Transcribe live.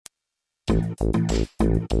Hello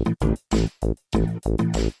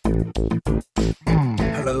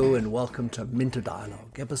and welcome to Minter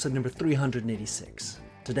Dialogue, episode number 386.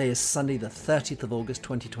 Today is Sunday the 30th of August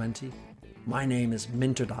 2020. My name is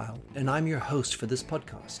Minter Dial and I'm your host for this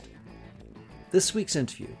podcast. This week's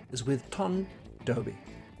interview is with Ton Dobbe.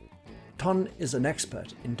 Ton is an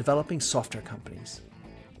expert in developing software companies.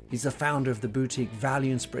 He's the founder of the boutique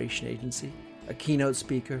Value Inspiration Agency, a keynote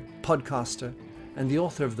speaker, podcaster, and the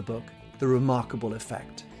author of the book, The Remarkable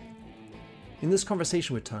Effect. In this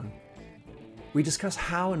conversation with Ton, we discuss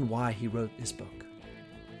how and why he wrote his book,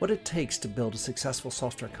 what it takes to build a successful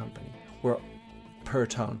software company where, per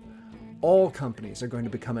Ton, all companies are going to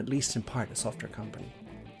become at least in part a software company,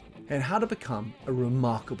 and how to become a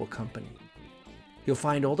remarkable company. You'll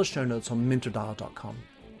find all the show notes on minterdial.com.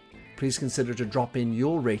 Please consider to drop in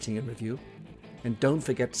your rating and review, and don't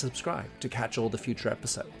forget to subscribe to catch all the future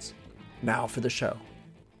episodes. Now for the show.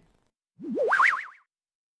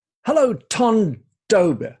 Hello, Ton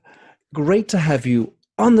Dobbe. Great to have you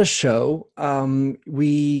on the show.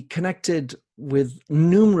 We connected with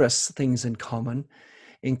numerous things in common,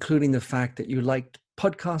 including the fact that you liked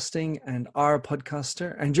podcasting and are a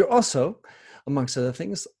podcaster. And you're also, amongst other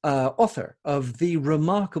things, author of The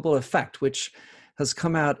Remarkable Effect, which has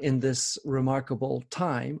come out in this remarkable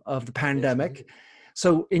time of the pandemic. Yes.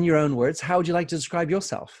 So in your own words, how would you like to describe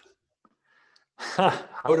yourself? How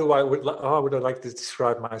would I like to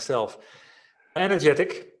describe myself?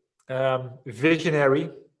 Energetic, visionary,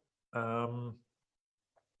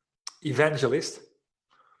 evangelist.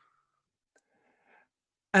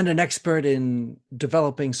 And an expert in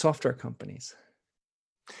developing software companies.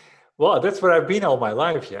 Well, that's what I've been all my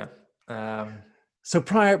life, yeah. So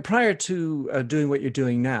prior to doing what you're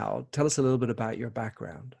doing now, tell us a little bit about your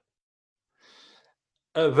background.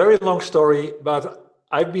 A very long story, but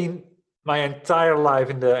I've been my entire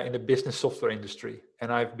life in the business software industry.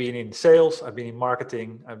 And I've been in sales, I've been in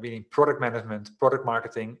marketing, I've been in product management, product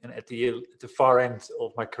marketing, and at the far end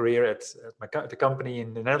of my career at the company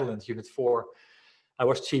in the Netherlands, Unit 4, I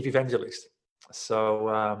was chief evangelist.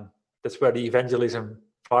 So that's where the evangelism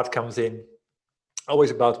part comes in,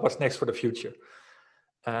 always about what's next for the future.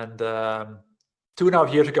 And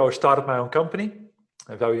 2.5 years ago, I started my own company,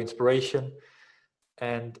 Value Inspiration.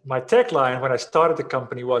 And my tagline when I started the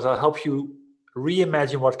company was, I'll help you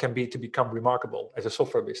reimagine what can be to become remarkable as a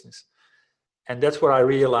software business. And that's where I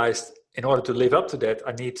realized in order to live up to that,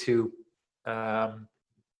 I need to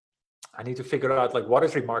figure out like what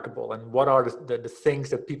is remarkable and what are the things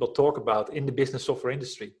that people talk about in the business software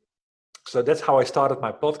industry. So that's how I started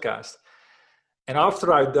my podcast. And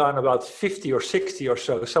after I'd done about 50 or 60 or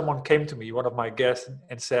so, someone came to me, one of my guests,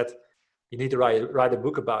 and said, you need to write a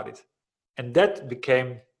book about it. And that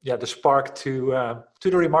became the spark to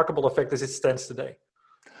the remarkable effect as it stands today.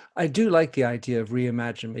 I do like the idea of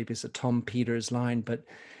reimagine. Maybe it's a Tom Peters line, but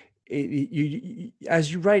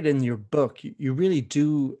as you write in your book, you really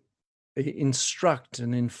do instruct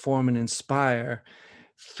and inform and inspire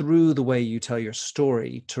through the way you tell your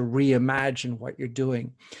story to reimagine what you're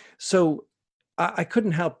doing. So I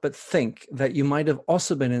couldn't help but think that you might have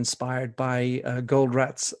also been inspired by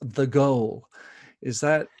Goldratt's The Goal.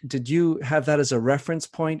 Did you have that as a reference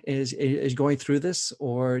point is going through this,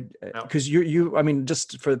 or because you I mean,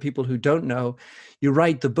 just for the people who don't know, you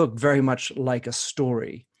write the book very much like a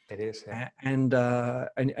story. It is, yeah. And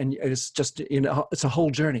it's just, it's a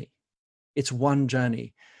whole journey. It's one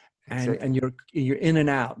journey. Exactly. And you're in and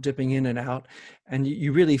out, dipping in and out, and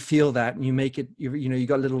you really feel that, and you make it, you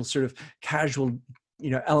got little sort of casual,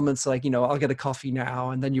 elements like, I'll get a coffee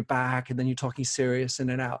now, and then you're back, and then you're talking serious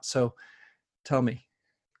in and out. So tell me.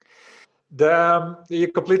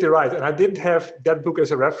 You're completely right. And I didn't have that book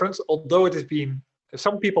as a reference, although it has been,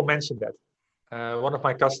 some people mentioned that. One of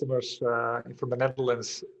my customers from the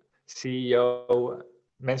Netherlands, CEO,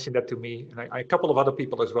 mentioned that to me, and a couple of other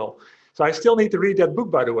people as well. So I still need to read that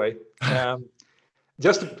book, by the way,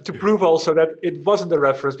 just to prove also that it wasn't a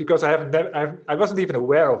reference, because I wasn't even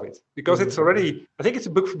aware of it, because it's already, I think it's a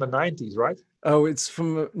book from the 90s, right? Oh, it's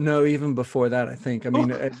even before that, I think. I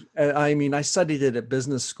mean, I studied it at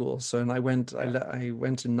business school, and I went in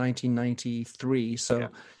 1993, so yeah.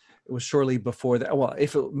 It was surely before that. Well,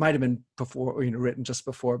 if it might have been before, written just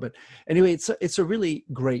before, but anyway, it's a really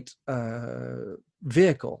great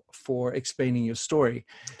vehicle for explaining your story.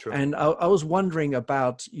 True. And I was wondering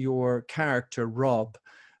about your character, Rob.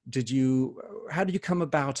 How did you come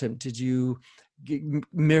about him? Did you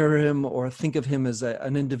mirror him or think of him as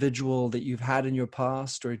an individual that you've had in your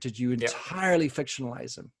past, or did you entirely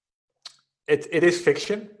fictionalize him? It is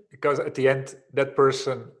fiction. because at the end, that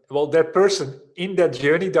person in that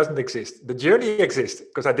journey doesn't exist. The journey exists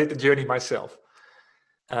because I did the journey myself.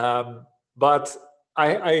 But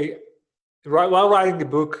I while writing the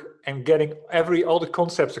book and getting all the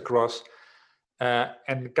concepts across,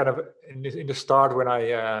 and kind of in the start when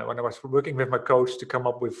I was working with my coach to come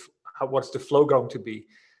up with what's the flow going to be,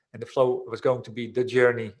 and the flow was going to be the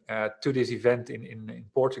journey to this event in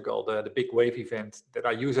Portugal, the big wave event that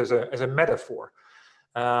I use as a metaphor.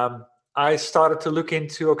 I started to look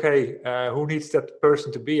into who needs that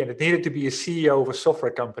person to be, and it needed to be a CEO of a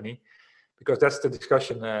software company, because that's the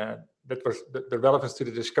discussion. That was the relevance to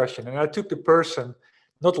the discussion, and I took the person,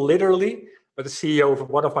 not literally, but the CEO of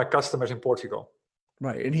one of my customers in Portugal.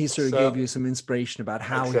 Right, and he sort of gave you some inspiration about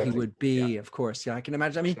how exactly. he would be. Yeah. Of course, yeah, I can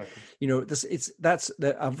imagine. I mean,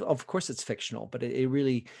 exactly. Of course it's fictional, but it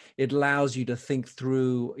really allows you to think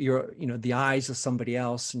through the eyes of somebody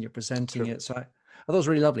else, and you're presenting it. So I thought it was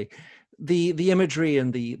really lovely. The imagery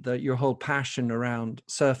and the your whole passion around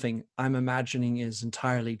surfing, I'm imagining, is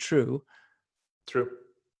entirely true. True.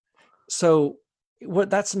 So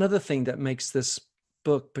that's another thing that makes this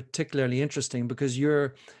book particularly interesting, because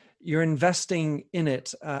you're investing in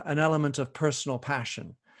it an element of personal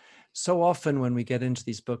passion. So often when we get into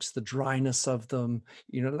these books, the dryness of them,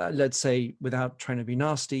 let's say, without trying to be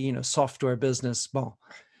nasty, software business, well,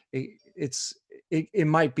 it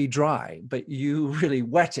might be dry, but you really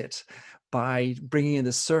wet it by bringing in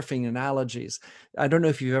the surfing analogies. I don't know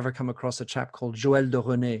if you've ever come across a chap called Joël de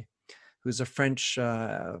René, who's a French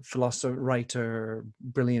philosopher, writer,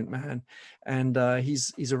 brilliant man. And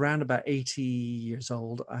he's around about 80 years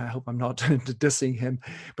old. I hope I'm not dissing him,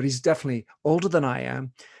 but he's definitely older than I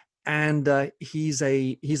am. And he's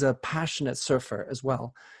a passionate surfer as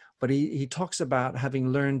well. But he talks about having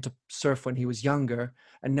learned to surf when he was younger,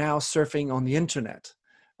 and now surfing on the internet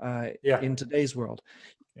in today's world.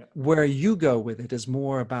 Yeah. Where you go with it is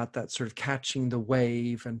more about that sort of catching the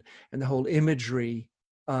wave and the whole imagery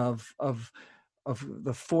of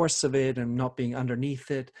the force of it and not being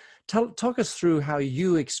underneath it. Talk us through how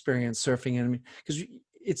you experience surfing, and because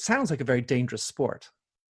it sounds like a very dangerous sport.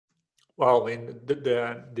 Well, I mean,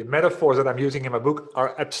 the metaphors that I'm using in my book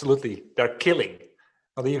are they're killing,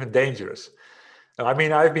 not even dangerous. Now, I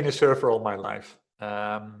mean, I've been a surfer all my life.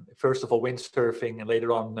 First of all, windsurfing, and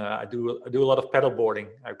later on, I do a lot of paddleboarding.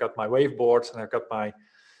 I've got my wave boards, and I've got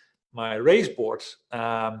my race boards.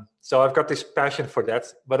 So I've got this passion for that.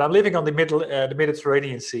 But I'm living on the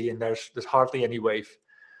Mediterranean Sea, and there's hardly any wave.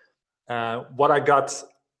 What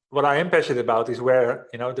I am passionate about is where,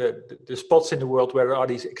 the spots in the world where there are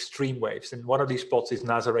these extreme waves. And one of these spots is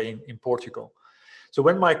Nazaré in Portugal. So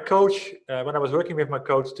when my coach, when I was working with my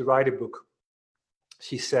coach to write a book,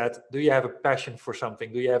 she said, do you have a passion for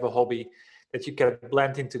something? Do you have a hobby that you can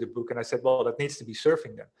blend into the book? And I said, well, that needs to be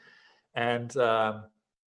surfing then. And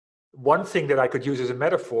one thing that I could use as a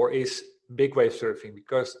metaphor is big wave surfing,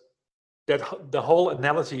 because the whole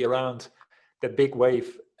analogy around that big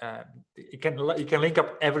wave, you can link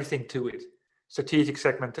up everything to it: strategic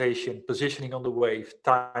segmentation, positioning on the wave,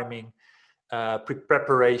 timing,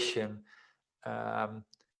 preparation,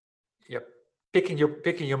 picking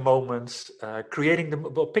your moments,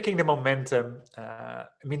 picking the momentum. I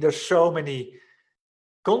mean, there's so many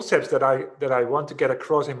concepts that I want to get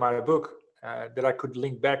across in my book that I could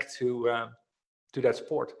link back to that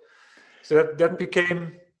sport. So that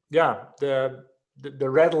became the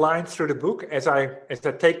red line through the book as I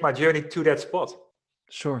take my journey to that spot.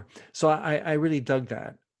 Sure. So I really dug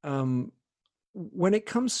that. When it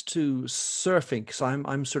comes to surfing, because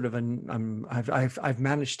I've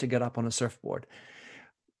managed to get up on a surfboard.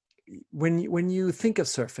 When you think of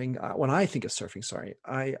surfing, when I think of surfing,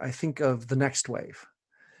 I think of the next wave,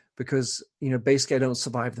 because basically I don't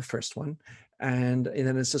survive the first one, and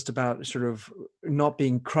then it's just about sort of not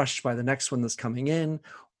being crushed by the next one that's coming in,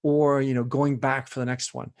 or going back for the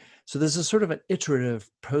next one. So there's a sort of an iterative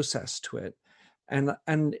process to it, and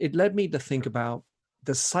it led me to think about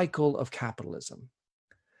the cycle of capitalism.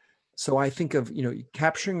 So I think of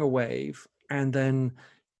capturing a wave, and then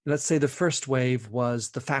let's say the first wave was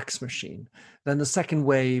the fax machine, then the second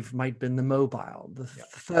wave might have been the mobile, the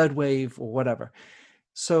third wave or whatever.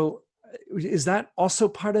 So is that also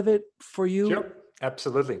part of it for you? Sure,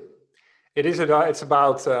 absolutely. It is. It's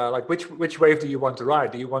about like which wave do you want to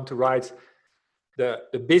ride? Do you want to ride the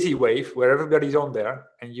busy wave where everybody's on there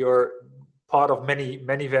and you're part of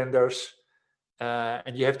many vendors,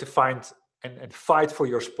 and you have to find and fight for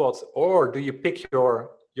your spot, or do you pick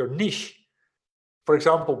your niche? For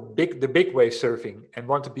example, the big wave surfing, and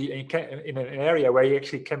want to be in an area where you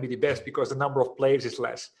actually can be the best because the number of players is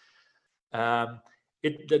less.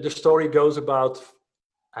 The story goes about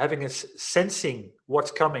having a sensing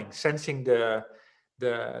what's coming, sensing the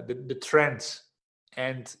trends,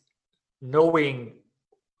 and knowing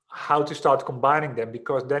how to start combining them,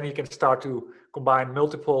 because then you can start to combine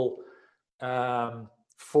multiple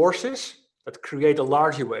forces that create a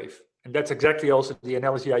larger wave. And that's exactly also the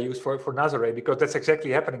analogy I use for Nazare, because that's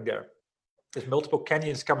exactly happening there. There's multiple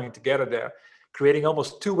canyons coming together there, creating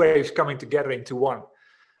almost two waves coming together into one.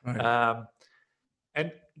 Right.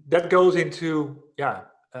 And that goes into,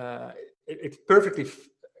 it perfectly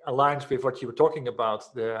aligns with what you were talking about.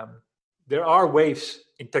 There are waves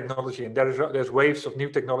in technology, and there's waves of new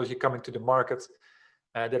technology coming to the market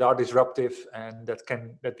that are disruptive, and that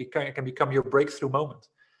can become your breakthrough moment.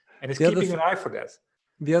 And it's keeping an eye for that.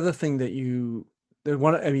 The other thing that you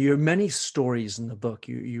have many stories in the book.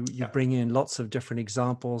 You bring in lots of different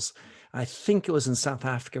examples. I think it was in South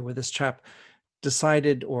Africa where this chap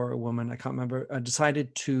decided, or a woman, I can't remember,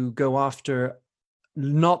 decided to go after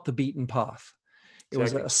not the beaten path. It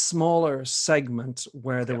was a smaller segment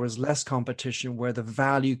where there was less competition, where the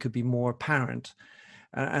value could be more apparent.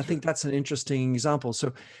 I think that's an interesting example.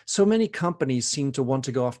 So many companies seem to want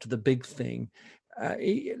to go after the big thing.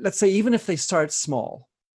 Let's say even if they start small,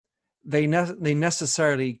 they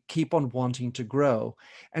necessarily keep on wanting to grow.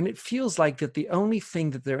 And it feels like that the only thing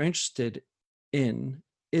that they're interested in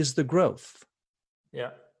is the growth.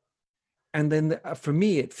 Yeah. And then for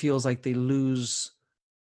me, it feels like they lose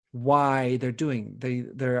why they're doing.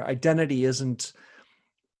 Their identity isn't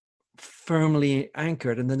firmly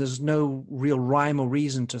anchored, and then there's no real rhyme or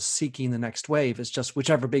reason to seeking the next wave. It's just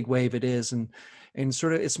whichever big wave it is, and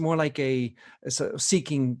sort of it's more like it's a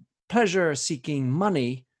seeking pleasure, seeking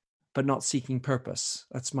money, but not seeking purpose.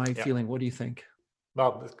 That's my feeling. What do you think?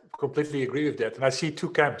 Well, I completely agree with that. And I see two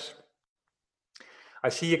camps. I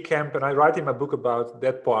see a camp, and I write in my book about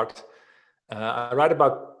that part. I write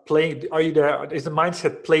about playing. Are you there? Is the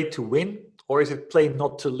mindset play to win, or is it play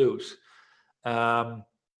not to lose?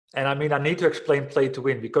 And I mean, I need to explain play to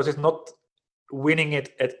win, because it's not winning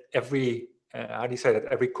it at every, how do you say that?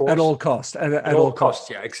 Every cost? At all cost. At all cost,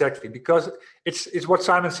 yeah, exactly. Because it's what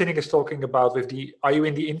Simon Sinek is talking about with are you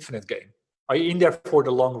in the infinite game? Are you in there for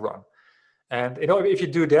the long run? And, if you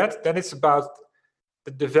do that, then it's about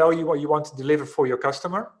the value what you want to deliver for your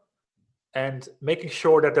customer, and making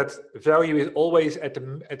sure that value is always at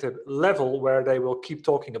a level where they will keep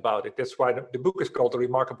talking about it. That's why the book is called The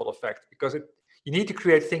Remarkable Effect, because you need to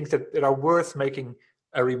create things that are worth making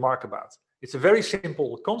a remark about. It's a very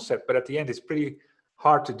simple concept, but at the end, it's pretty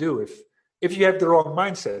hard to do if you have the wrong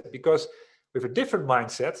mindset. Because with a different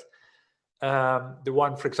mindset, the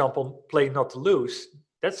one, for example, play not to lose,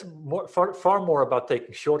 that's far more about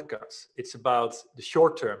taking shortcuts. It's about the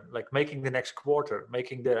short term, like making the next quarter,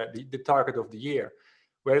 making the target of the year,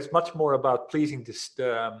 where it's much more about pleasing the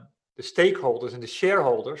stakeholders and the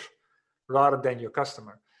shareholders rather than your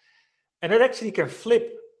customer. And it actually can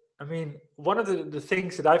flip. I mean, one of the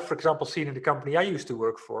things that I've, for example, seen in the company I used to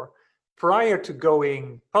work for, prior to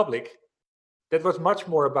going public, that was much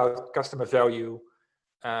more about customer value,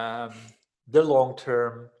 the long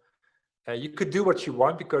term. You could do what you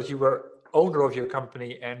want because you were owner of your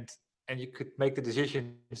company, and you could make the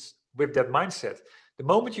decisions with that mindset. The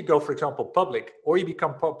moment you go, for example, public, or you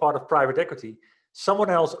become part of private equity,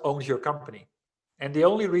 someone else owns your company. And the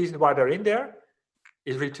only reason why they're in there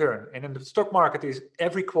is return. And in the stock market is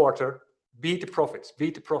every quarter, beat the profits.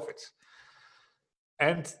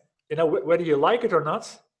 And whether you like it or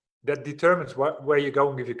not, that determines where you're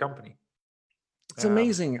going with your company. It's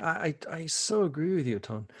amazing. I so agree with you,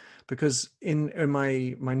 Ton, because in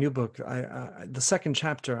my new book, the second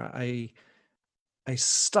chapter, I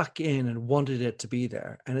stuck in and wanted it to be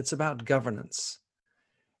there, and it's about governance.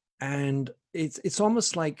 And it's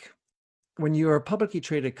almost like when you're a publicly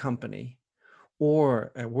traded company,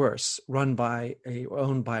 or worse, owned by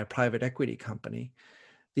a private equity company,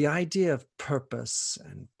 the idea of purpose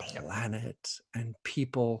and planet and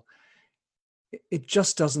people, it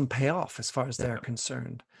just doesn't pay off as far as they're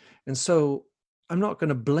concerned. And so I'm not going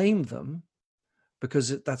to blame them, because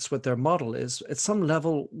that's what their model is. At some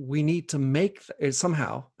level, we need to make it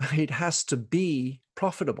somehow, it has to be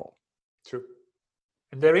profitable. True.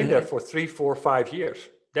 And they're in there for 3, 4, 5 years.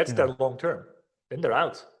 That's their long term. Then they're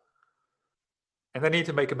out. And they need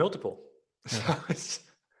to make a multiple. Yeah.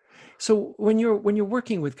 So when you're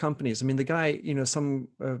working with companies, I mean, the guy, some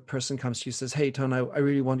person comes to you and says, "Hey, Ton, I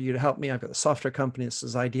really want you to help me. I've got a software company. This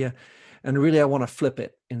is idea, and really I want to flip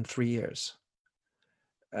it in 3 years."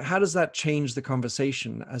 How does that change the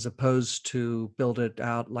conversation as opposed to build it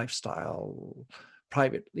out lifestyle,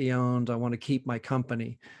 privately owned? I want to keep my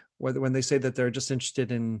company. When they say that they're just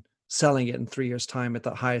interested in selling it in 3 years' time at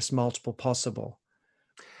the highest multiple possible.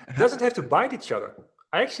 It doesn't have to bite each other.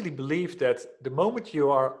 I actually believe that the moment you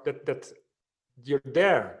are that you're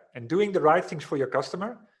there and doing the right things for your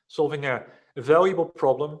customer, solving a valuable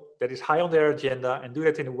problem that is high on their agenda, and do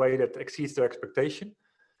that in a way that exceeds their expectation.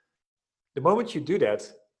 The moment you do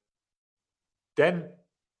that, then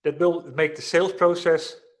that will make the sales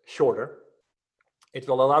process shorter. It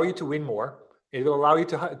will allow you to win more. It will allow you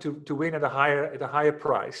to win at a higher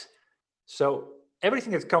price. So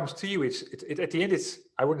everything that comes to you, at the end,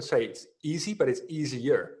 I wouldn't say it's easy, but it's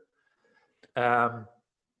easier. And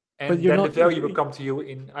then the value will come to you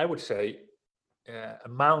in, I would say,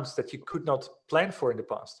 amounts that you could not plan for in the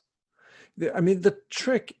past. I mean, the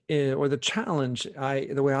trick or the challenge,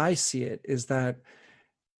 the way I see it, is that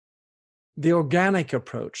the organic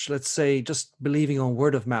approach, let's say just believing on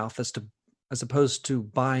word of mouth as opposed to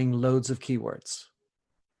buying loads of keywords.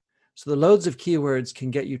 So the loads of keywords can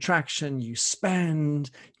get you traction, you spend,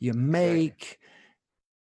 you make,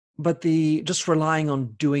 but just relying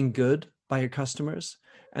on doing good by your customers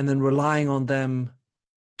and then relying on them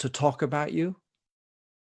to talk about you,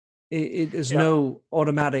 it is no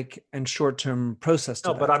automatic and short-term process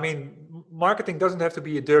to that. But I mean, marketing doesn't have to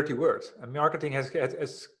be a dirty word. And marketing has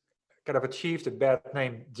kind of achieved a bad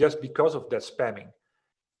name just because of that spamming.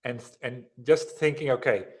 And just thinking,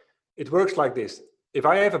 okay, it works like this. If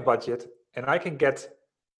I have a budget and I can get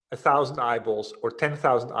 1,000 eyeballs or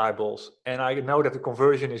 10,000 eyeballs, and I know that the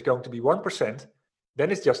conversion is going to be 1%, then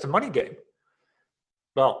it's just a money game.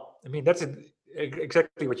 Well, I mean, that's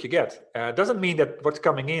exactly what you get. Doesn't mean that what's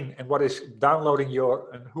coming in and what is downloading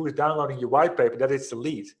and who is downloading your white paper, that it's the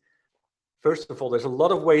lead. First of all, there's a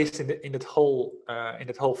lot of waste in that whole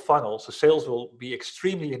funnel. So sales will be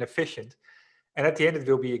extremely inefficient. And at the end, it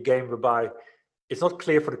will be a game whereby it's not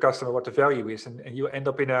clear for the customer what the value is, and you end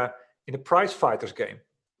up in a price fighters game.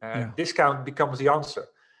 Discount becomes the answer,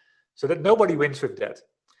 so that nobody wins with that.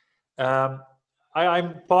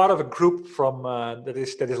 I'm part of a group from that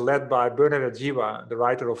is led by Bernard Ajiwa, the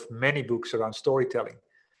writer of many books around storytelling.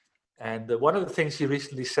 And one of the things he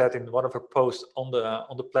recently said in one of her posts on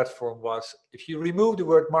the platform was, if you remove the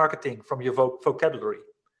word marketing from your vocabulary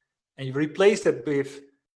and you replace that with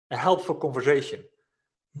a helpful conversation,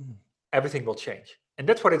 everything will change. And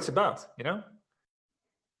that's what it's about, a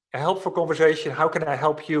helpful conversation. How can I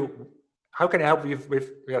help you? How can I help you with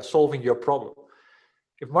solving your problem?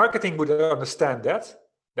 If marketing would understand that,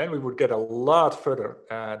 then we would get a lot further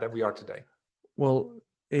than we are today. Well,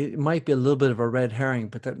 it might be a little bit of a red herring,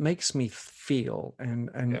 but that makes me feel,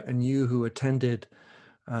 and you who attended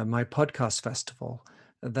my podcast festival,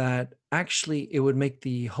 that actually it would make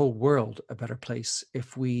the whole world a better place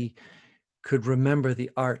if we could remember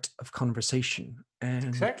the art of conversation. And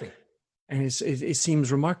exactly. And it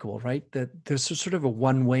seems remarkable, right? That there's sort of a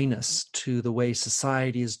one-wayness to the way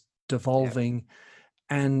society is devolving,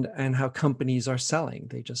 and how companies are selling.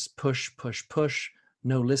 They just push,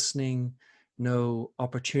 no listening, no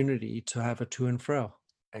opportunity to have a to and fro.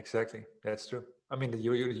 Exactly, that's true. I mean,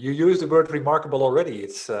 you use the word remarkable already.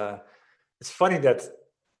 It's funny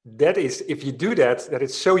that is, if you do that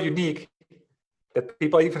it's so unique that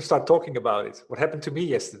people even start talking about it. What happened to me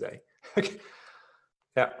yesterday?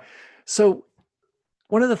 Yeah. So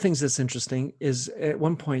one of the things that's interesting is at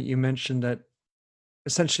one point you mentioned that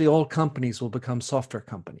essentially all companies will become software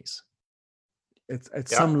companies. At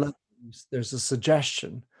some level, there's a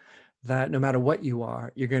suggestion that no matter what you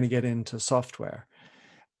are, you're going to get into software.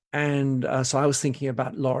 And so I was thinking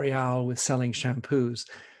about L'Oreal with selling shampoos,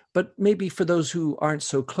 but maybe for those who aren't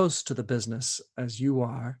so close to the business as you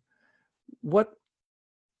are, what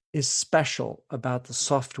is special about the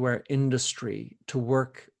software industry to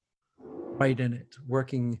work right in it,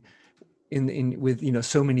 working in with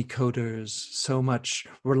so many coders, so much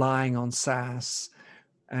relying on SaaS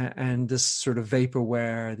and this sort of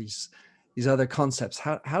vaporware, these other concepts?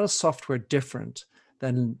 How is software different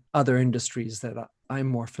than other industries that I'm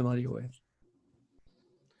more familiar with?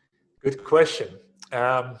 Good question.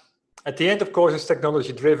 At the end, of course, it's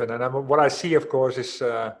technology driven, and what I see, of course, is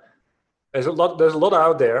there's a lot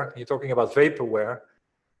out there. You're talking about vaporware,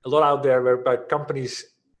 a lot out there whereby companies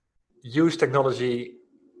use technology,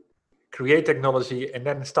 create technology, and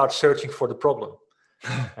then start searching for the problem.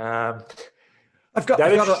 I've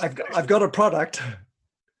got a product.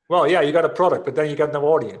 Well, yeah, you got a product, but then you got no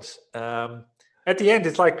audience. At the end,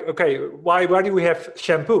 it's like, okay, why do we have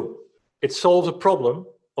shampoo? It solves a problem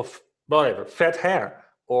of whatever, fat hair,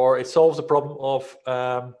 or it solves a problem of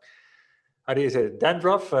how do you say it,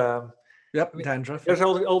 dandruff? Dandruff. There's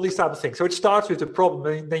all these type of things. So it starts with the problem,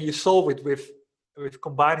 and then you solve it with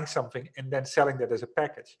combining something and then selling that as a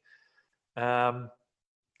package.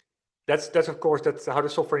 that's of course that's how the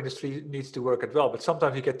software industry needs to work as well. But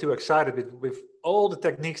sometimes you get too excited with all the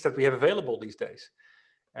techniques that we have available these days.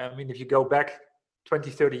 I mean, if you go back 20,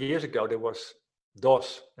 30 years ago, there was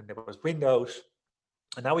DOS and there was Windows,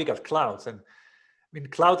 and now we got clouds. And I mean,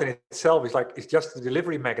 cloud in itself is just a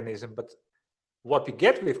delivery mechanism. But what we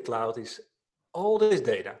get with cloud is all this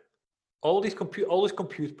data, all this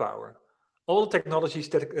compute power, all the technologies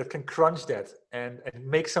that can crunch that and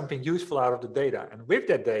make something useful out of the data. And with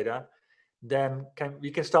that data, then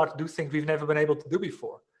we can start to do things we've never been able to do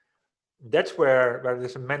before. That's where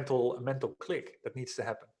there's a mental click that needs to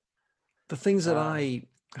happen. The things that I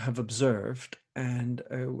have observed and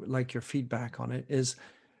like your feedback on it is,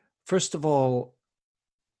 first of all,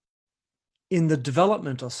 in the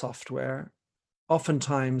development of software,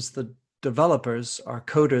 oftentimes the developers or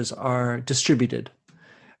coders are distributed.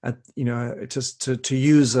 Just to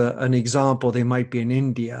use an example, they might be in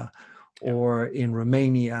India or in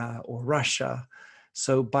Romania or Russia.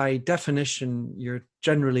 So by definition, you're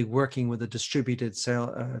generally working with a distributed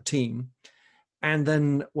team. And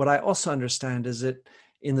then what I also understand is that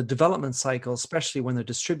in the development cycle, especially when they're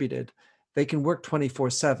distributed, they can work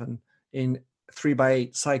 24/7 in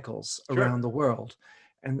 3x8 cycles around the world.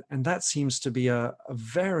 And that seems to be it's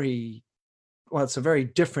a very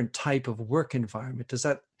different type of work environment. Is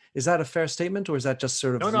that a fair statement, or is that just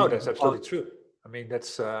sort of... No, that's absolutely true. I mean,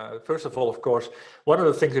 that's first of all, of course, one of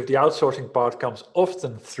the things with the outsourcing part comes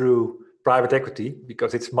often through private equity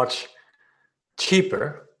because it's much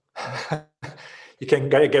cheaper. You can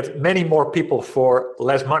get many more people for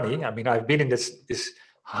less money. I mean, I've been in this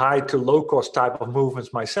high to low cost type of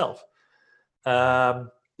movements myself.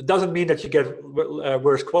 It doesn't mean that you get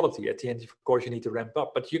worse quality. At the end, of course, you need to ramp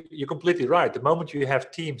up. But you're completely right. The moment you have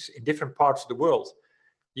teams in different parts of the world,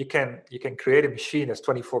 you can create a machine that's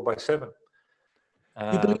 24/7.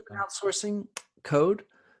 You believe in outsourcing code?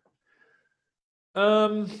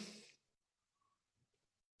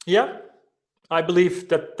 Yeah, I believe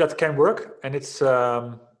that can work, and it's.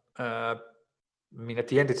 I mean, at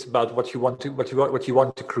the end, it's about what you want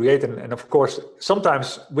to create, and of course,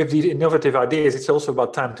 sometimes with these innovative ideas, it's also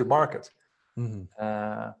about time to market.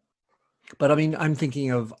 Mm-hmm. But I mean, I'm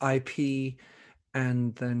thinking of IP,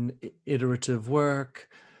 and then iterative work,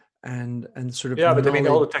 and sort of but I mean,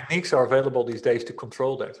 all the techniques are available these days to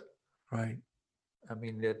control that. Right. I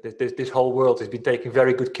mean, this whole world has been taking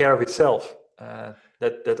very good care of itself.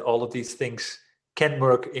 That all of these things can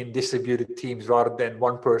work in distributed teams rather than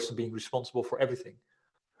one person being responsible for everything.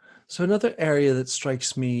 So another area that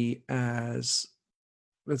strikes me as,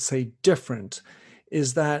 let's say, different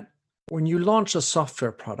is that when you launch a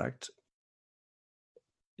software product,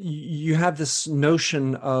 you have this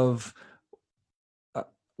notion of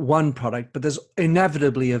one product, but there's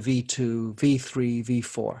inevitably a V2, V3,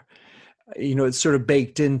 V4. It's sort of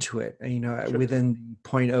baked into it, sure. Within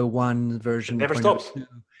 0.01 version. It never stops.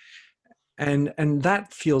 And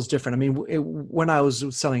that feels different. I mean, when I was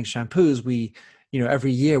selling shampoos, we,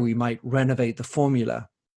 every year we might renovate the formula,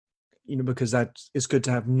 because that is good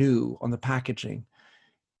to have new on the packaging.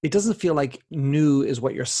 It doesn't feel like new is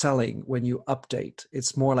what you're selling when you update.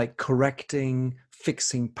 It's more like correcting,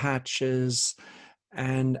 fixing patches,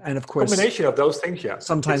 and of course, combination of those things. Yeah,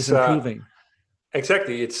 sometimes improving.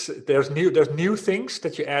 Exactly. There's new things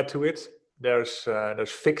that you add to it. There's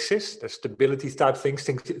fixes, there's stability type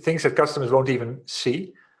things that customers won't even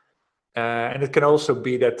see, and it can also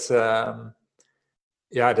be that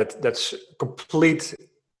that's complete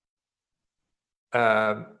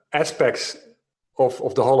aspects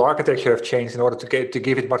of the whole architecture have changed in order to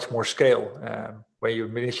give it much more scale. When you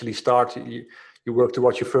initially start, you work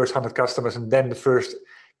towards your first 100 customers, and then the first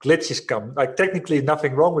glitches come. Like technically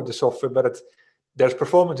nothing wrong with the software, but there's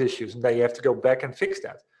performance issues, and then you have to go back and fix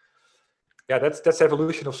that. Yeah, that's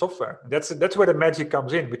evolution of software. That's where the magic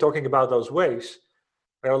comes in. We're talking about those waves,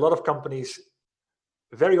 where a lot of companies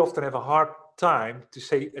very often have a hard time to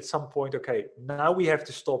say at some point, okay, now we have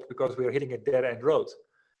to stop because we are hitting a dead end road,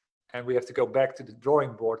 and we have to go back to the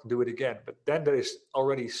drawing board and do it again. But then there is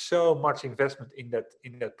already so much investment in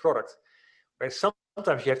that product, where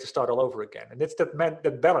sometimes you have to start all over again, and it's that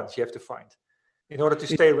balance you have to find in order to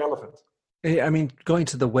stay relevant. I mean, going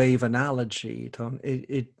to the wave analogy, Tom,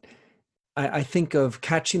 I think of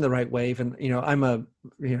catching the right wave, and I'm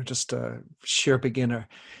just a sheer beginner,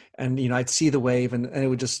 and I'd see the wave, and it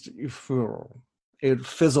would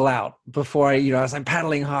fizzle out before as I'm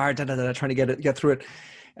paddling hard, trying to get through it,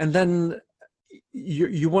 and then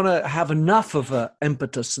you want to have enough of an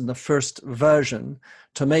impetus in the first version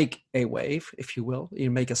to make a wave, if you will,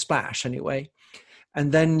 make a splash anyway,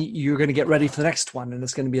 and then you're going to get ready for the next one, and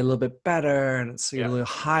it's going to be a little bit better, and it's a Yeah. little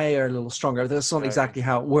higher, a little stronger. That's not exactly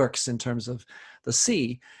how it works in terms of the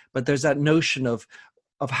C, but there's that notion of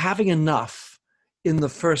having enough in the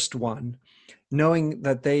first one, knowing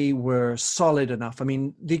that they were solid enough. I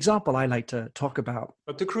mean, the example I like to talk about.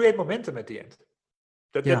 But to create momentum at the end,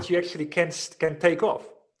 that you actually can take off.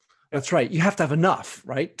 That's right. You have to have enough,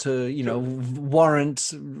 right, to warrant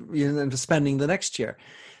spending the next year.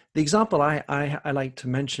 The example I like to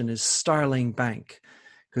mention is Starling Bank,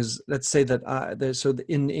 because let's say that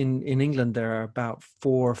in England there are about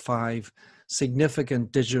 4 or 5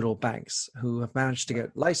 significant digital banks who have managed to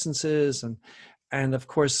get licenses, and of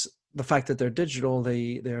course the fact that they're digital,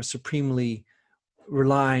 they're supremely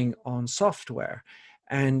relying on software.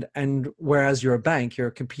 And whereas you're a bank,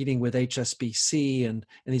 you're competing with HSBC and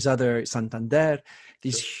these other Santander,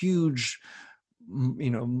 these huge,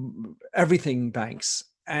 everything banks,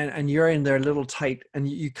 and you're in there little tight, and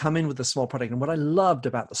you come in with a small product. And what I loved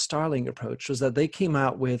about the Starling approach was that they came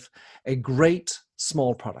out with a great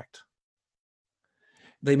small product.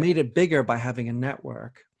 They made it bigger by having a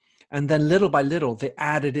network. And then little by little, they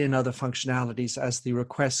added in other functionalities as the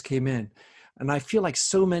requests came in. And I feel like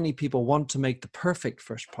so many people want to make the perfect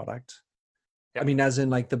first product. Yeah. I mean, as in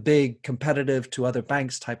like the big competitive to other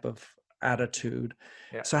banks type of attitude.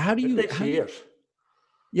 Yeah. So how do you,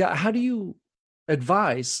 how do you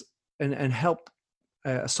advise and help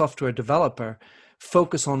a software developer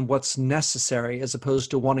focus on what's necessary as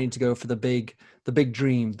opposed to wanting to go for the big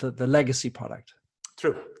dream, the legacy product?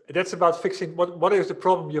 True. That's about fixing what is the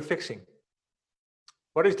problem you're fixing.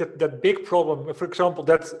 What is that big problem? For example,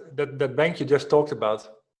 that bank you just talked about,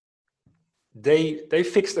 they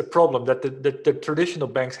fixed a problem that the traditional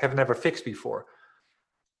banks have never fixed before.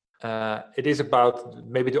 It is about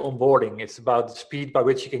maybe the onboarding. It's about the speed by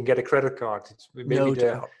which you can get a credit card. It's maybe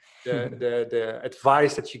the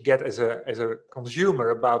advice that you get as a consumer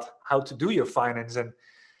about how to do your finance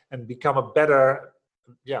and become a better,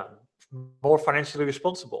 more financially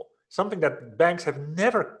responsible. Something that banks have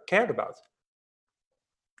never cared about.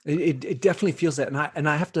 It definitely feels that, and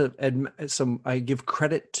I have to admit, I give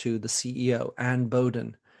credit to the CEO, Anne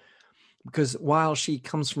Bowden, because while she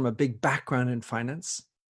comes from a big background in finance,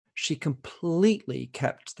 she completely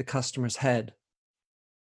kept the customer's head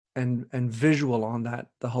and visual on that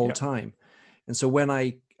the whole time. And so when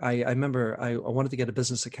I remember I wanted to get a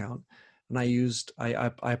business account, and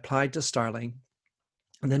I applied to Starling,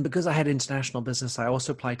 and then because I had international business, I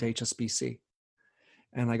also applied to HSBC,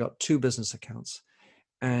 and I got 2 business accounts.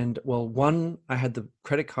 And one, I had the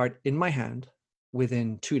credit card in my hand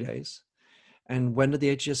within 2 days. And when did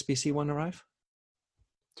the HSBC one arrive?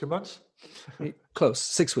 2 months? Close,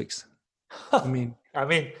 6 weeks. I mean,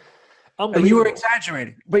 you were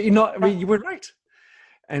exaggerating, but you're not. I mean, you were right.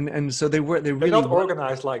 And so they're really not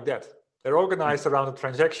organized like that. They're organized around the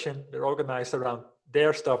transaction. They're organized around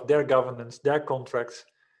their stuff, their governance, their contracts.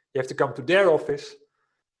 You have to come to their office.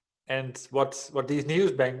 And what these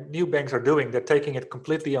new banks are doing, they're taking it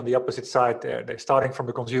completely on the opposite side. They're starting from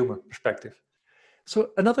the consumer perspective.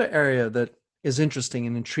 So another area that is interesting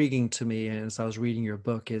and intriguing to me as I was reading your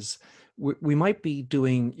book is you might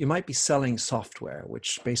be selling software,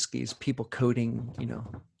 which basically is people coding,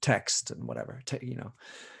 text and whatever,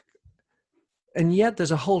 and yet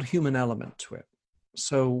there's a whole human element to it.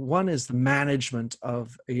 So one is the management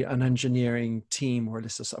of an engineering team, or at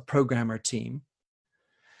least a programmer team.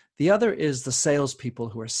 The other is the salespeople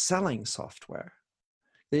who are selling software.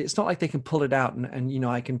 It's not like they can pull it out and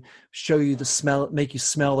I can show you the smell, make you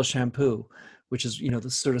smell the shampoo, which is, the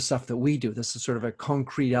sort of stuff that we do. This is sort of a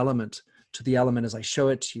concrete element to the element as I show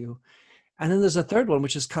it to you. And then there's a third one,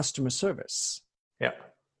 which is customer service. Yeah.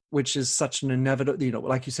 Which is such an inevitable,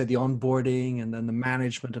 like you said, the onboarding and then the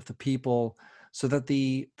management of the people, so that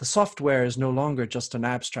the software is no longer just an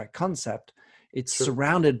abstract concept. It's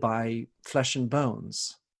surrounded by flesh and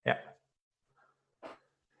bones. Yeah.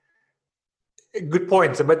 Good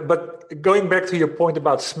point. But going back to your point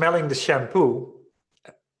about smelling the shampoo,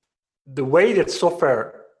 the way that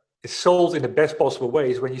software is sold in the best possible way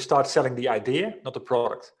is when you start selling the idea, not the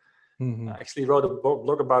product. Mm-hmm. I actually wrote a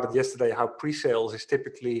blog about it yesterday, how pre-sales is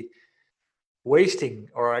typically wasting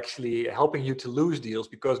or actually helping you to lose deals,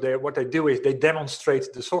 because what they do is they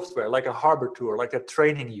demonstrate the software like a harbor tour, like they're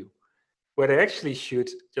training you, where they actually should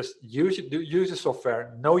just use the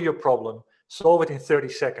software, know your problem, solve it in 30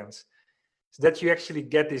 seconds, so that you actually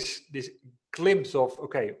get this glimpse of,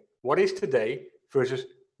 okay, what is today versus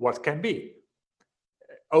what can be.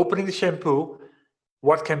 Opening the shampoo,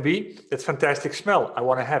 what can be? That fantastic smell, I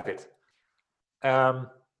want to have it.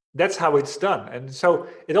 That's how it's done. And so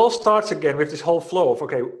it all starts again with this whole flow of,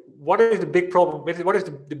 okay, what is the big problem? What is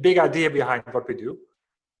the big idea behind what we do?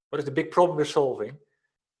 What is the big problem we're solving?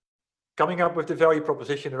 Coming up with the value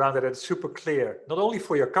proposition around that it's super clear, not only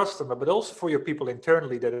for your customer, but also for your people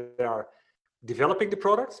internally that are developing the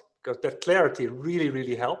product, because that clarity really,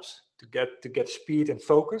 really helps to get speed and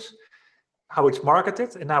focus, how it's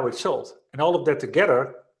marketed and how it's sold. And all of that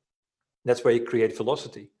together, that's where you create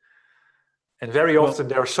velocity. And very often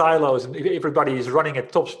there are silos and everybody is running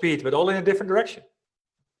at top speed, but all in a different direction.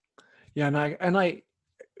 Yeah, and I,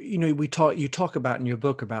 you talk about in your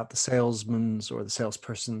book about the salesman's or the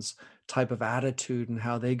salesperson's type of attitude and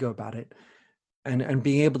how they go about it, and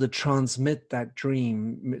being able to transmit that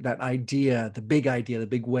dream, that idea, the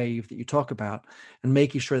big wave that you talk about, and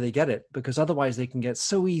making sure they get it, because otherwise they can get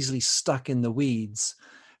so easily stuck in the weeds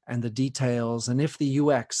and the details. And if the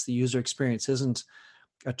UX, the user experience, isn't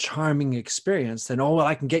a charming experience, then, oh, well,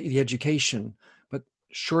 I can get you the education, but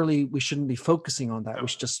surely we shouldn't be focusing on that. We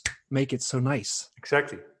should just make it so nice.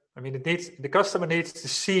 Exactly. I mean, the customer needs to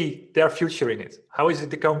see their future in it. How is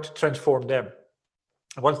it going to transform them?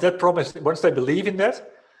 And once they believe in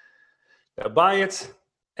that, they'll buy it,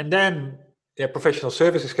 and then professional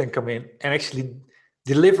services can come in and actually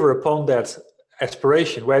deliver upon that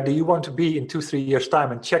aspiration. Where do you want to be in 2-3 years'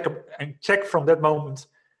 time? And check from that moment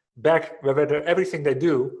back whether everything they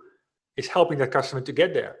do is helping that customer to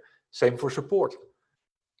get there. Same for support.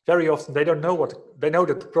 Very often they don't know they know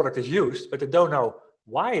that the product is used, but they don't know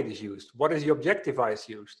why it is used. What is the objective why it's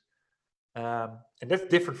used? And that's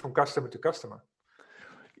different from customer to customer.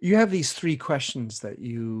 You have these 3 questions that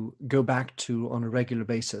you go back to on a regular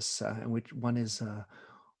basis, which one is,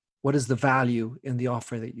 what is the value in the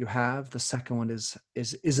offer that you have? The second one is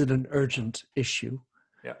it an urgent issue?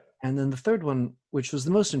 Yeah. And then the third one, which was the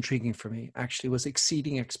most intriguing for me, actually, was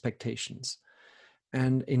exceeding expectations,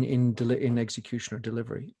 and in execution or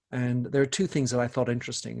delivery. And there are 2 things that I thought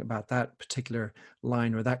interesting about that particular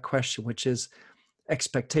line or that question, which is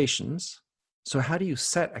expectations. So how do you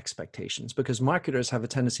set expectations? Because marketers have a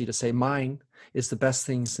tendency to say, mine is the best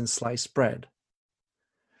thing since sliced bread.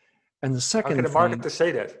 And the second thing... How can a marketer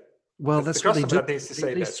say that? Well, that's what they do. That needs to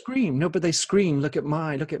say they scream. No, but they scream, look at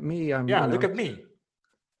look at me. Look at me.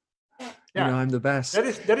 Yeah. I'm the best.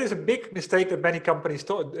 That is a big mistake that many companies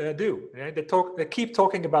do. They keep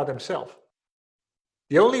talking about themselves.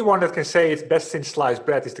 The only one that can say it's best since sliced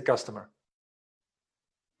bread is the customer.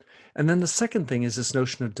 And then the second thing is this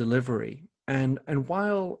notion of delivery. And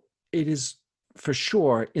while it is for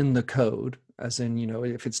sure in the code, as in,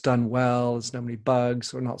 if it's done well, there's no many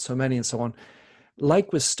bugs or not so many and so on.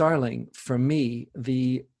 Like with Starling, for me,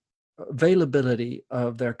 the availability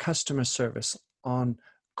of their customer service on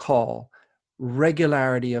call,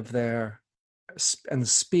 regularity of and the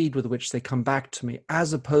speed with which they come back to me,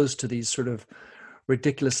 as opposed to these sort of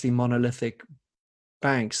ridiculously monolithic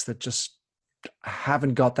banks that just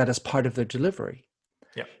haven't got that as part of their delivery.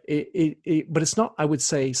 Yeah. But it's not, I would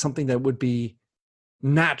say, something that would be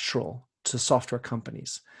natural to software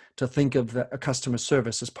companies to think of a customer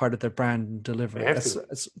service as part of their brand and delivery.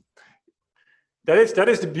 That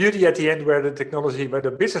is the beauty at the end, where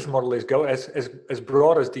the business model is as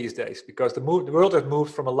broad as these days, because the world has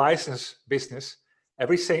moved from a license business,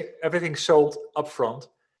 everything sold upfront.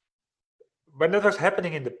 When that was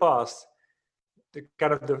happening in the past, the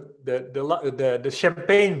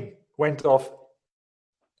champagne went off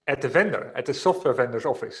at the software vendor's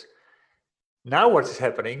office. Now what is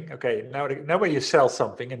happening? Okay, now when you sell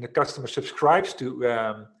something and the customer subscribes to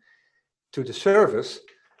the service,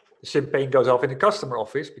 the champagne goes off in the customer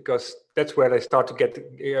office, because that's where they start to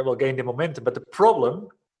gain the momentum. But the problem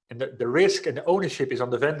and the risk and the ownership is on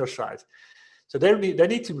the vendor side. So they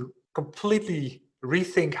need to completely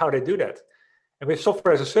rethink how they do that. And with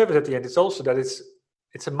software as a service at the end, it's also that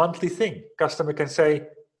it's a monthly thing. Customer can say,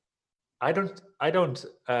 I don't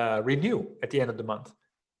renew at the end of the month.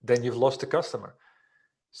 Then you've lost the customer.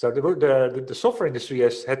 So the software industry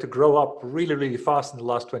has had to grow up really, really fast in the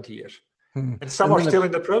last 20 years. And some are still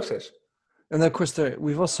in the process. And of course,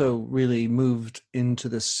 we've also really moved into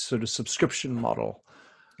this sort of subscription model,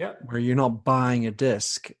 where you're not buying a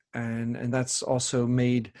disc. And that's also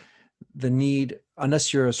made the need,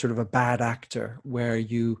 unless you're a sort of a bad actor where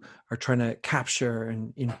you are trying to capture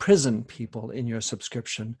and imprison people in your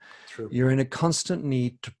subscription, True. You're in a constant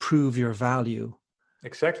need to prove your value.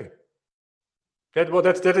 Exactly.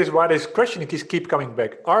 That is why this question keeps coming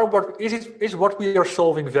back. Is what we are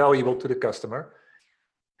solving valuable to the customer?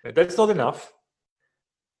 That's not enough.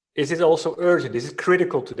 Is it also urgent? Is it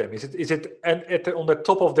critical to them? Is it on the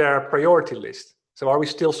top of their priority list? So are we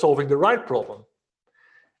still solving the right problem?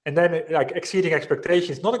 And then, like, exceeding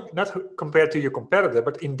expectations, not compared to your competitor,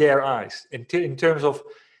 but in their eyes, in terms of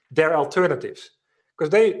their alternatives.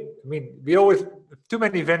 Because we always, too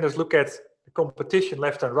many vendors look at the competition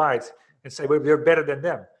left and right and say, well, we're better than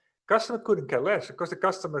them. Customer couldn't care less, because the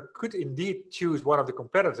customer could indeed choose one of the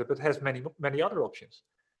competitors, but has many other options,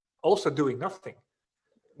 also doing nothing.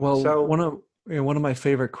 Well, so one of my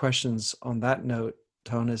favorite questions on that note,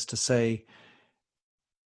 Tone, is to say,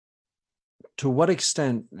 to what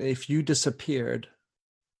extent, if you disappeared,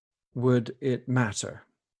 would it matter?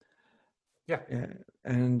 Yeah.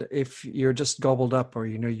 And if you're just gobbled up, or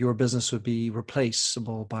your business would be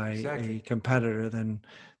replaceable by Exactly. a competitor, then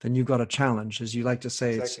you've got a challenge. As you like to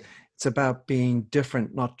say, Exactly. it's about being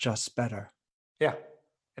different, not just better. Yeah.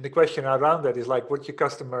 And the question around that is like, would your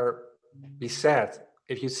customer be sad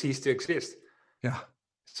if you cease to exist? Yeah.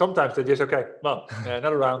 Sometimes they just, okay, well,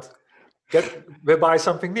 not around. We'll buy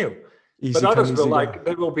something new. Easy but others come, will easy go.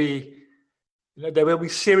 they will be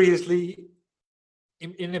seriously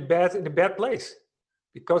in a bad place,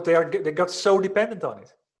 because they got so dependent on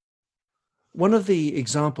it. One of the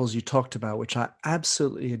examples you talked about, which I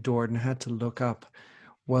absolutely adored and had to look up,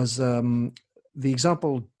 was the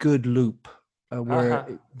example Good Loop, where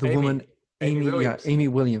the woman Amy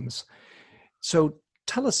Williams. So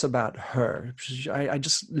tell us about her. I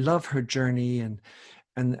just love her journey, and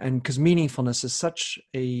because meaningfulness is such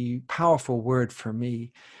a powerful word for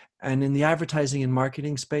me, and in the advertising and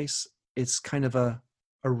marketing space, it's kind of a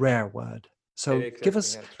rare word. So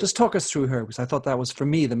just talk us through her, because I thought that was, for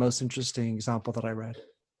me, the most interesting example that I read.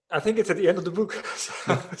 I think it's at the end of the book,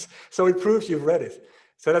 so it proves you've read it.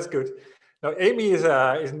 So that's good. Now, Amy is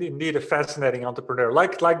indeed a fascinating entrepreneur,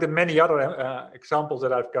 like the many other examples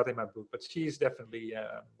that I've got in my book. But she's definitely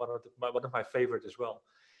one of my favorites as well.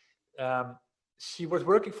 She was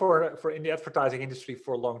working for in the advertising industry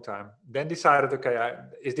for a long time. Then decided, okay,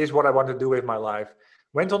 is this what I want to do with my life?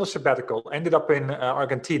 Went on a sabbatical, ended up in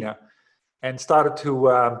Argentina, and started to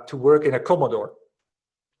work in a Commodore,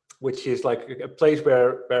 which is like a place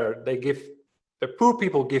where the poor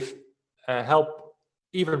people give help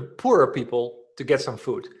even poorer people to get some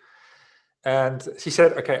food. And she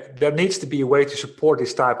said, okay, there needs to be a way to support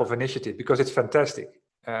this type of initiative, because it's fantastic,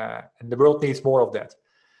 and the world needs more of that.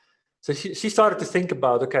 So she started to think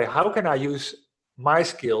about, okay, how can I use my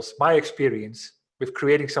skills, my experience with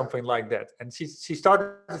creating something like that? And she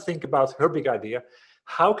started to think about her big idea.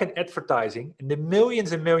 How can advertising, and the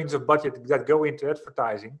millions and millions of budget that go into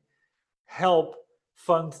advertising, help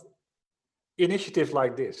fund initiatives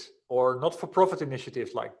like this, or not-for-profit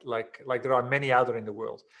initiatives like there are many out there in the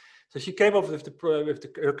world? So she came up with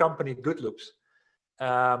her company Good Loops,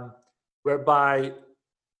 whereby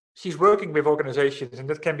she's working with organizations, and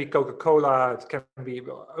that can be Coca-Cola, it can be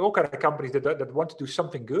all kinds of companies that want to do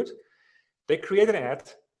something good. They create an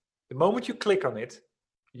ad. The moment you click on it,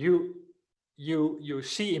 you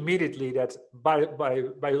see immediately that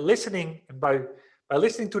by listening, and by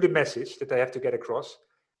listening to the message that they have to get across,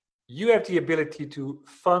 you have the ability to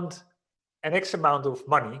fund an X amount of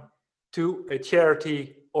money to a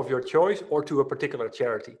charity of your choice, or to a particular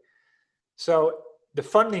charity. So the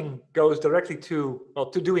funding goes directly to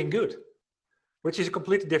doing good, which is a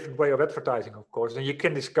completely different way of advertising, of course. And you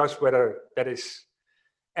can discuss whether that is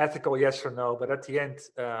ethical, yes or no. But at the end,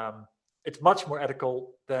 it's much more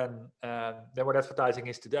ethical than what advertising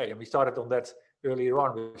is today. And we started on that earlier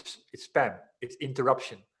on with it's spam, it's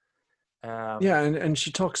interruption. And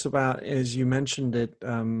she talks about, as you mentioned it,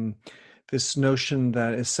 this notion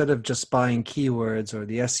that instead of just buying keywords or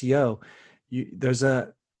the SEO, there's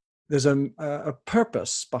a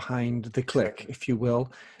purpose behind the click, if you will,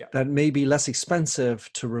 that may be less expensive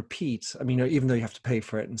to repeat. I mean, even though you have to pay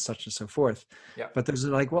for it and such and so forth. Yeah. But there's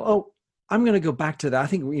like, I'm going to go back to that. I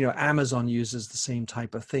think, Amazon uses the same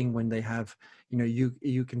type of thing when they have,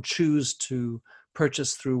 you can choose to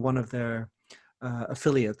purchase through one of their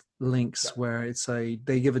affiliate links where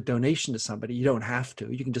they give a donation to somebody. You don't have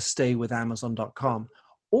to. You can just stay with Amazon.com,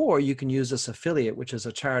 or you can use this affiliate, which is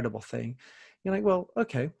a charitable thing. You're like,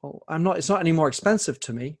 it's not any more expensive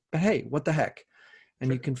to me, but hey, what the heck?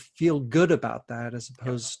 And you can feel good about that, as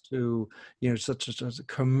opposed to, such a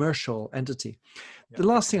commercial entity. The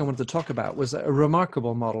last thing I wanted to talk about was a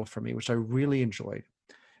remarkable model for me, which I really enjoyed.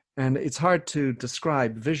 And it's hard to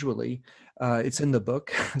describe visually. It's in the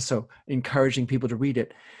book, so encouraging people to read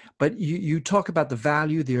it. But you talk about the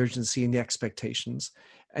value, the urgency, and the expectations.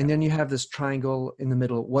 And then you have this triangle in the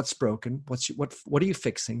middle. What's broken? What are you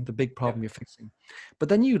fixing? The big problem you're fixing. But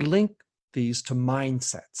then you link these to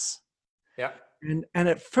mindsets. Yeah. And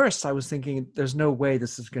at first I was thinking, there's no way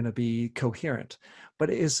this is going to be coherent. But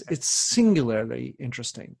it's singularly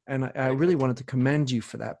interesting. And I really wanted to commend you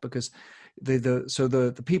for that, because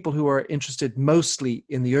the people who are interested mostly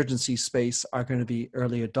in the urgency space are going to be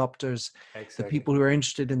early adopters. Exactly. The people who are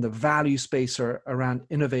interested in the value space are around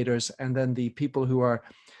innovators, and then the people who are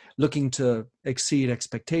looking to exceed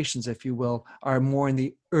expectations, if you will, are more in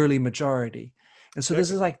the early majority. And so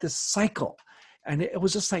this is like this cycle, and it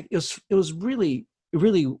was just like it was really, it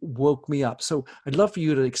really woke me up. So I'd love for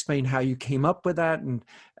you to explain how you came up with that,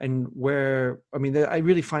 and where, I mean, I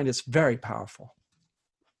really find it's very powerful.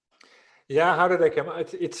 Yeah, how did I come?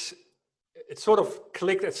 It sort of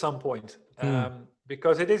clicked at some point,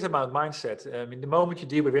 because it is about mindset. I mean, the moment you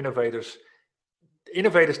deal with innovators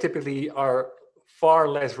typically are far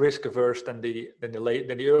less risk averse than the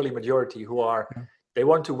early majority, who are they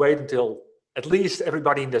want to wait until at least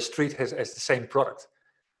everybody in the street has the same product,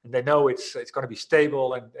 and they know it's going to be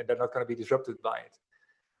stable and they're not going to be disrupted by it.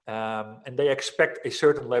 And they expect a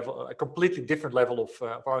certain level, a completely different level of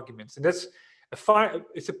arguments, and that's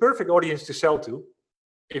it's a perfect audience to sell to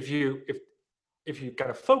if you kind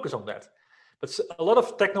of focus on that. But a lot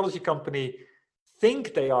of technology companies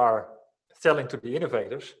think they are selling to the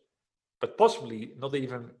innovators, but possibly not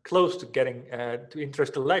even close to getting to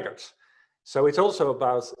interest the laggards. So it's also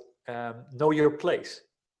about know your place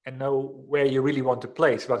and know where you really want to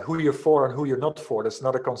place, about who you're for and who you're not for. That's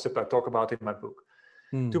another concept I talk about in my book.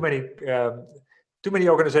 Too many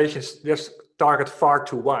organizations just target far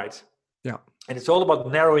too wide. Yeah, and it's all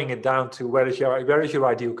about narrowing it down to where is your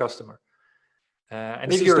ideal customer.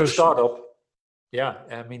 And if you're a startup,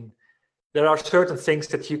 I mean, there are certain things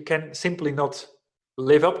that you can simply not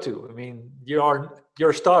live up to. I mean, you're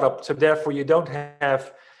a startup, so therefore you don't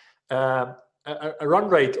have a run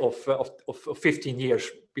rate of 15 years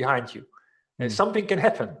behind you. And something can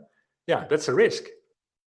happen. Yeah, that's a risk.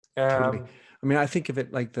 Totally. I mean, I think of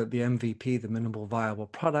it like the MVP, the minimal viable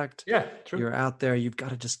product. Yeah, true. You're out there, you've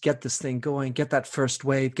got to just get this thing going, get that first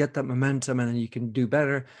wave, get that momentum, and then you can do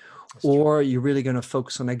better. That's or true. You're really going to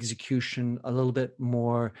focus on execution a little bit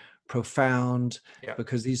more profound,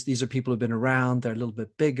 because these are people who've been around, they're a little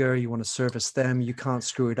bit bigger, you want to service them, you can't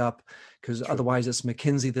screw it up, because otherwise it's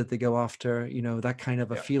McKinsey that they go after, that kind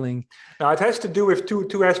of a feeling. Now it has to do with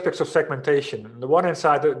two aspects of segmentation. On the one hand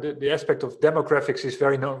side, the aspect of demographics is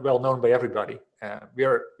very well known by everybody. We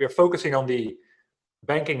are focusing on the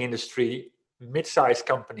banking industry, mid-sized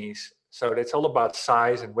companies, so it's all about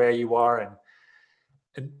size and where you are,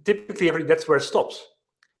 and typically that's where it stops.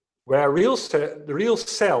 Where the real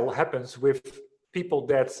sell happens with people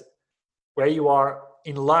where you are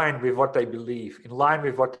in line with what they believe, in line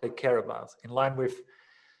with what they care about, in line with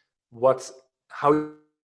how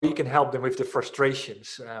you can help them with the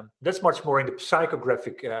frustrations. That's much more in the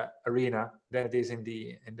psychographic arena than it is in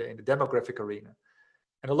the demographic arena,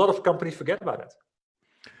 and a lot of companies forget about it.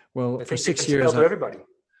 Well, for 6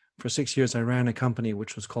 years, I ran a company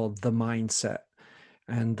which was called The Mindset.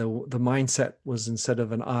 And the mindset was, instead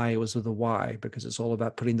of an I, it was with a Y, because it's all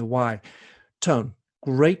about putting the Y. Tone,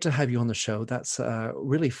 great to have you on the show. That's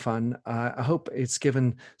really fun. I hope it's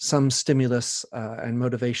given some stimulus and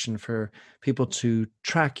motivation for people to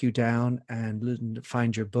track you down and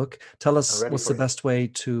find your book. Tell us what's the best way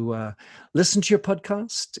to listen to your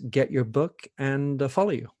podcast, get your book, and follow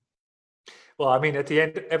you. Well, I mean, at the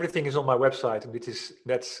end, everything is on my website,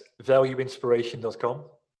 that's valueinspiration.com.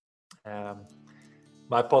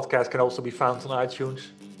 My podcast can also be found on iTunes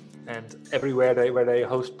and everywhere where they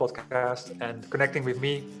host podcasts. And connecting with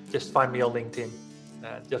me, just find me on LinkedIn.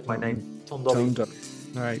 Just my name, Dobbe.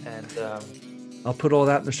 All right. And I'll put all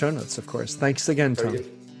that in the show notes, of course. Thanks again, Tom.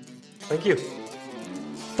 Thank you.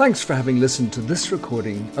 Thanks for having listened to this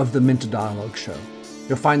recording of the Minter Dialogue Show.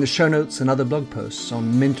 You'll find the show notes and other blog posts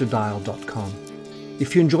on minterdial.com.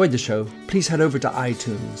 If you enjoyed the show, please head over to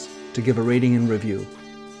iTunes to give a rating and review.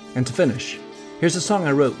 And to finish, here's a song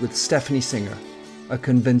I wrote with Stephanie Singer, A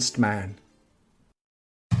Convinced Man.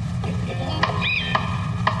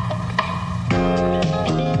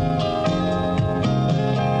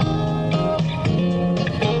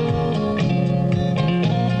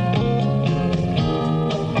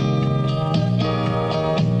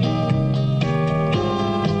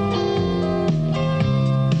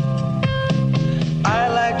 I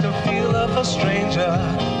like the feel of a stranger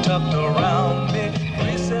tucked around me,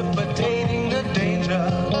 precipitating the danger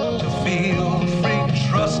to feel free.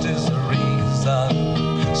 Trust is the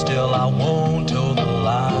reason, still I won't toe the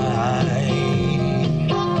line.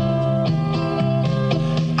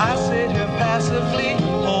 I sit here passively,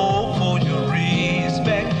 hope for your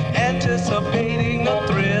respect, anticipating the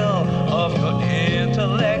thrill of your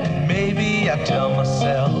intellect. Maybe I tell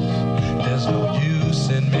myself there's no use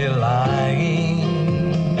in me lying.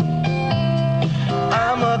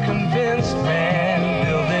 I'm a convinced man.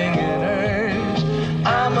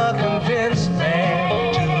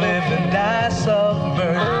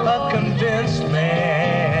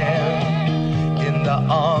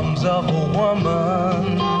 arms of a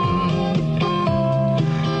woman.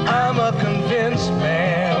 I'm a convinced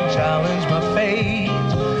man, challenge my fate.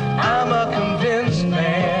 I'm a convinced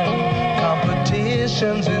man,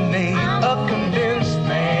 competition's innate. A convinced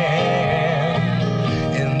man,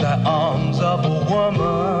 in the arms of a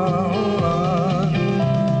woman.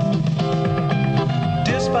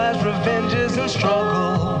 Despise revenges and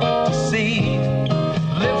struggle with deceit.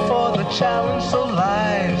 Live for the challenge so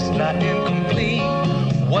life's not incomplete.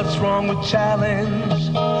 What's wrong with challenge?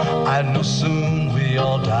 I know soon we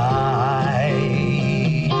all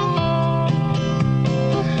die.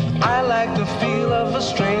 I like the feel of a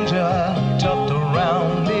stranger tucked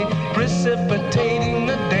around me, precipitating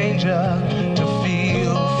the danger. To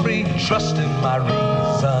feel free, trust in my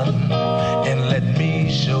reason, and let me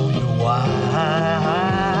show you why.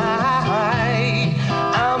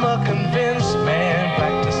 I'm a convinced man,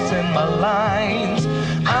 practicing my lines.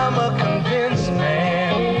 I'm a convinced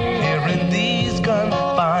man, here in these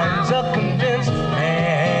confines. A convinced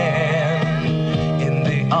man, in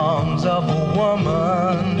the arms of a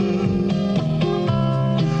woman.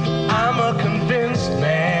 I'm a convinced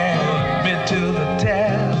man, bid to the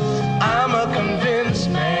test. I'm a convinced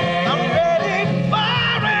man, I'm ready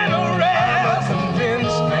for an arrest. I'm a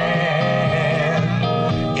convinced man,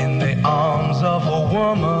 in the arms of a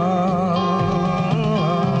woman.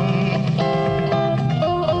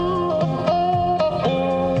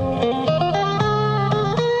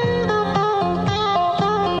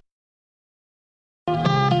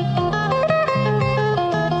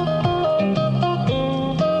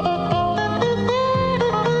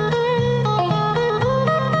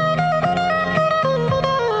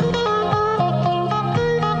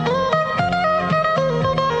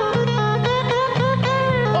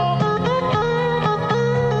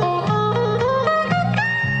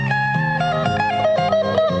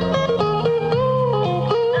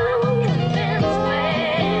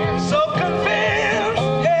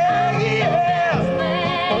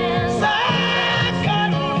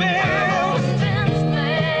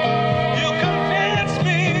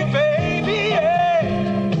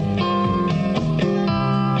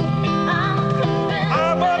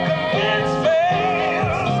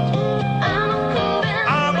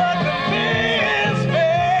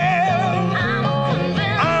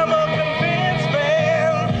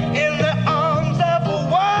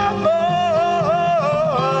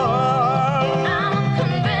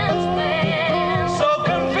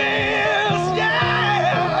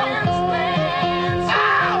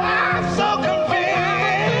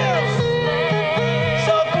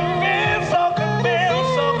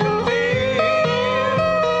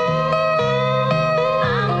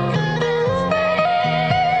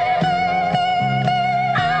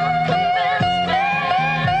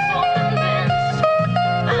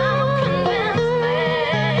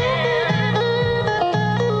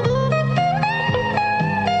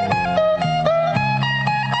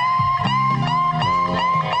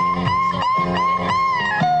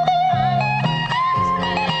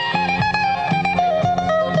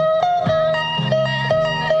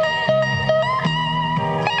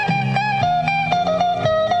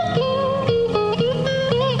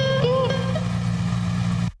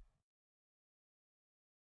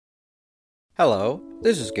 Hello,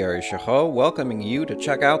 this is Gary Chahot welcoming you to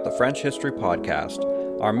check out the French History Podcast.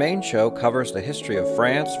 Our main show covers the history of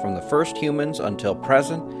France from the first humans until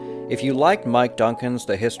present. If you liked Mike Duncan's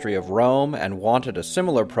The History of Rome and wanted a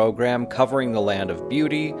similar program covering the land of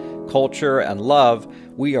beauty, culture, and love,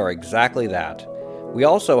 we are exactly that. We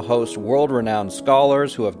also host world-renowned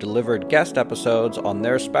scholars who have delivered guest episodes on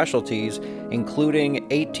their specialties, including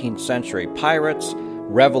 18th century pirates,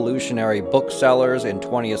 revolutionary booksellers in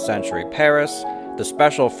 20th century Paris, the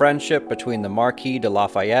special friendship between the Marquis de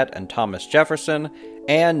Lafayette and Thomas Jefferson,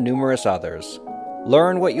 and numerous others.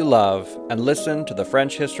 Learn what you love and listen to the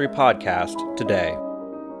French History Podcast today.